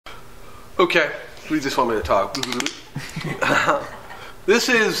Okay, we just want me to talk. This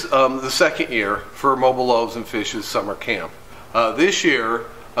is the second year for Mobile Loaves and Fishes Summer Camp. This year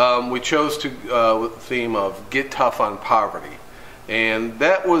we chose to with the theme of Get Tough on Poverty. And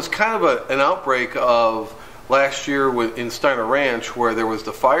that was kind of an outbreak of last year in Steiner Ranch, where there was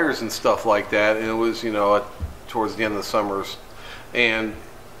the fires and stuff like that, and it was, you know, towards the end of the summers. And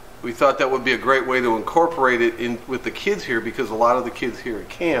we thought that would be a great way to incorporate it in with the kids here, because a lot of the kids here at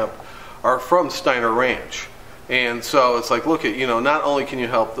camp are from Steiner Ranch. And so it's like, look at, you know, not only can you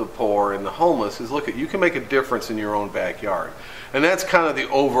help the poor and the homeless, is look at, you can make a difference in your own backyard. And that's kind of the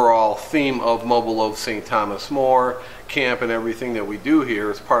overall theme of Mobile Loaves St. Thomas More camp and everything that we do here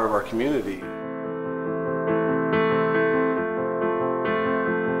as part of our community.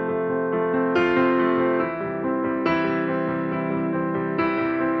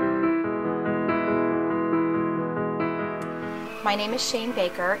 My name is Shane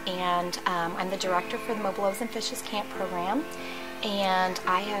Baker, and I'm the director for the Mobile Loaves and Fishes Camp program, and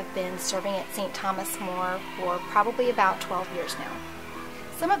I have been serving at St. Thomas More for probably about 12 years now.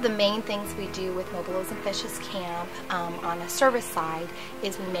 Some of the main things we do with Mobile Loaves and Fishes Camp on the service side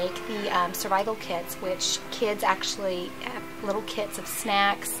is we make the survival kits, which kids actually have little kits of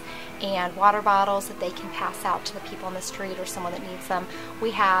snacks and water bottles that they can pass out to the people on the street or someone that needs them.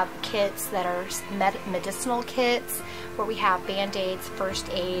 We have kits that are medicinal kits, where we have Band-Aids, first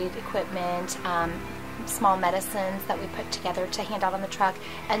aid equipment, small medicines that we put together to hand out on the truck.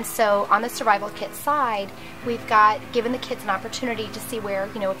 And so on the survival kit side, we've given the kids an opportunity to see where,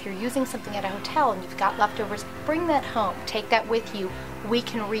 you know, if you're using something at a hotel and you've got leftovers, bring that home, take that with you. We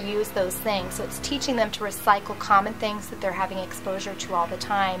can reuse those things. So it's teaching them to recycle common things that they're having exposure to all the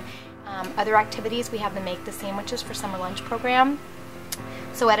time. Other activities, we have them make the sandwiches for summer lunch program.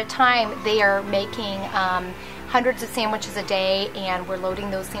 So at a time, they are making hundreds of sandwiches a day, and we're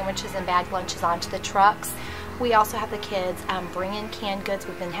loading those sandwiches and bagged lunches onto the trucks. We also have the kids bring in canned goods.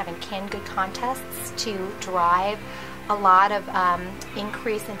 We've been having canned good contests to drive a lot of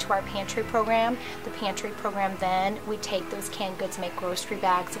increase into our pantry program. The pantry program, then we take those canned goods and make grocery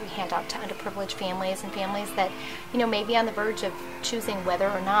bags that we hand out to underprivileged families and families that, you know, may be on the verge of choosing whether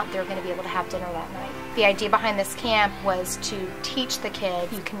or not they're going to be able to have dinner that night. The idea behind this camp was to teach the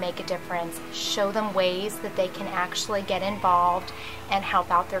kids you can make a difference, show them ways that they can actually get involved and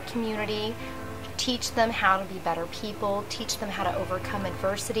help out their community, teach them how to be better people, teach them how to overcome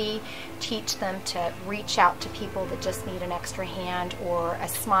adversity, teach them to reach out to people that just need an extra hand or a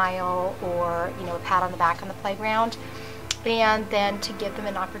smile or, you know, a pat on the back on the playground, and then to give them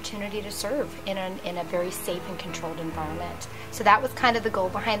an opportunity to serve in a very safe and controlled environment. So that was kind of the goal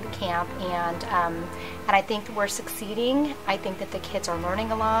behind the camp, and I think that we're succeeding. I think that the kids are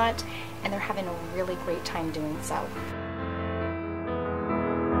learning a lot, and they're having a really great time doing so.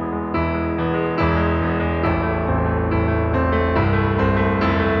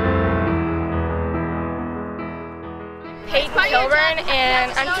 Kilburn,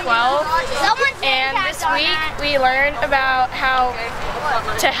 and I'm 12, and this week we learned about how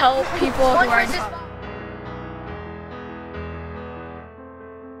to help people who are in poverty.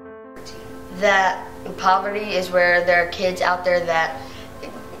 That poverty is where there are kids out there that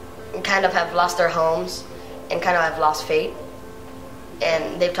kind of have lost their homes and kind of have lost faith,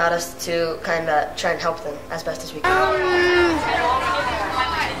 and they've taught us to kind of try and help them as best as we can.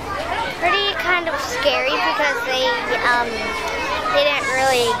 Pretty kind of scary because they didn't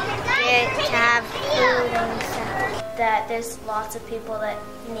really get to have food and stuff. That there's lots of people that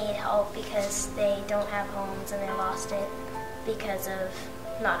need help because they don't have homes and they lost it because of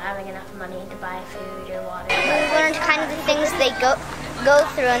not having enough money to buy food or water. We learned kind of the things they go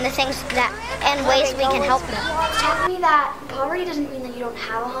through and the things that and ways we can help them. It taught me that poverty doesn't mean that you don't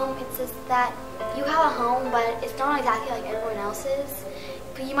have a home. It's just that you have a home, but it's not exactly like everyone else's.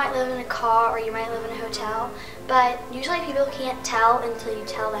 You might live in a car or you might live in a hotel, but usually people can't tell until you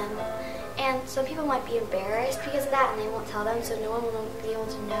tell them. And some people might be embarrassed because of that and they won't tell them, so no one will be able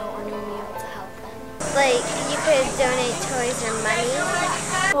to know or no one will be able to help them. Like, you could donate toys or money.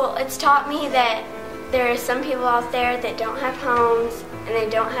 Well, it's taught me that there are some people out there that don't have homes and they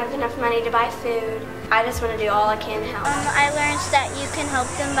don't have enough money to buy food. I just want to do all I can to help. I learned that you can help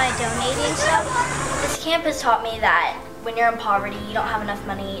them by donating stuff. This camp has taught me that when you're in poverty, you don't have enough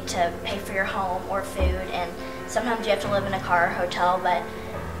money to pay for your home or food, and sometimes you have to live in a car or hotel, but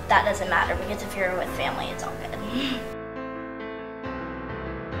that doesn't matter because if you're with family, it's all good.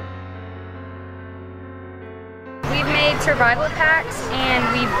 We've made survival packs and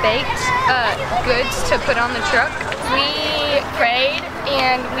we baked goods to put on the truck. We prayed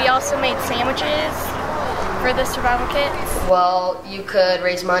and we also made sandwiches for the survival kits. Well, you could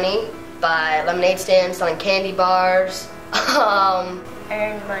raise money by lemonade stands, selling candy bars.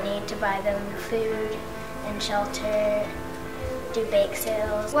 Earn money to buy them food and shelter, do bake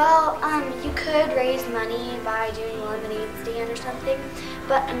sales. Well, you could raise money by doing a lemonade stand or something,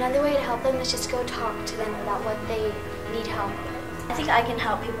 but another way to help them is just go talk to them about what they need help with. I think I can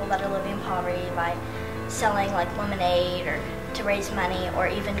help people that are living in poverty by selling like lemonade or to raise money, or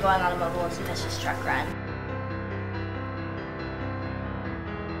even going on a Mobile Loaves and Fishes truck run.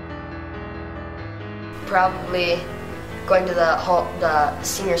 Probably going to the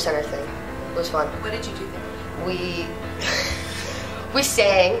senior center thing was fun. What did you do there? We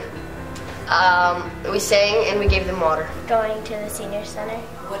sang. We sang and we gave them water. Going to the senior center.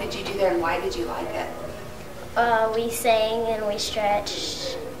 What did you do there and why did you like it? We sang and we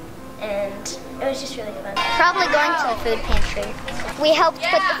stretched, and it was just really fun. Probably going to the food pantry. We helped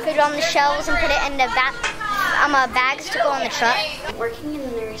put the food on the shelves and put it in the bags to go on the truck. Working in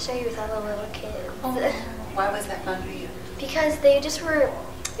the nursery with all the little kids. Why was that fun for you? Because it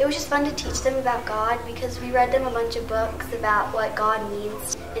was just fun to teach them about God, because we read them a bunch of books about what God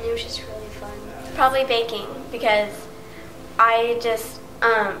means, and it was just really fun. Probably baking, because I just,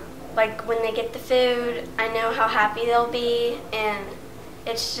 like when they get the food, I know how happy they'll be, and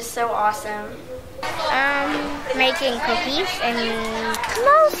it's just so awesome. Making cookies and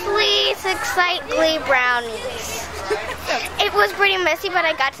mostly successfully brownies. It was pretty messy, but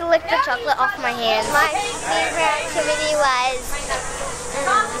I got to lick the chocolate off my hands. My favorite activity was,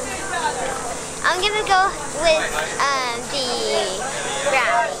 I'm gonna go with the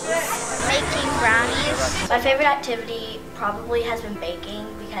brownies. Making brownies. My favorite activity probably has been baking,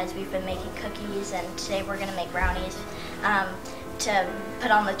 because we've been making cookies, and today we're gonna make brownies to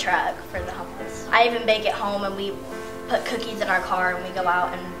put on the truck for the homeless. I even bake at home, and we put cookies in our car and we go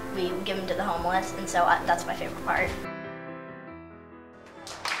out and we give them to the homeless, and so that's my favorite part.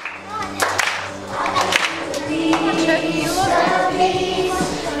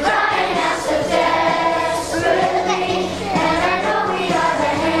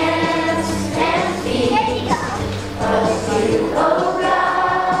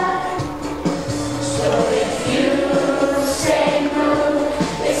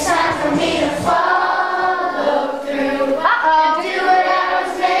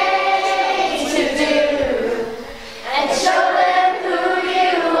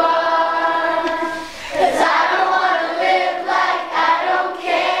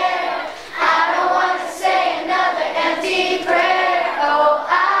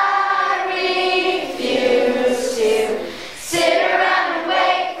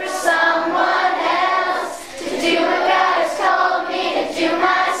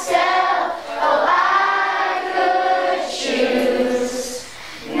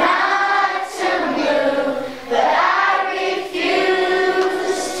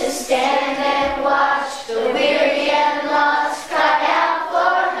 The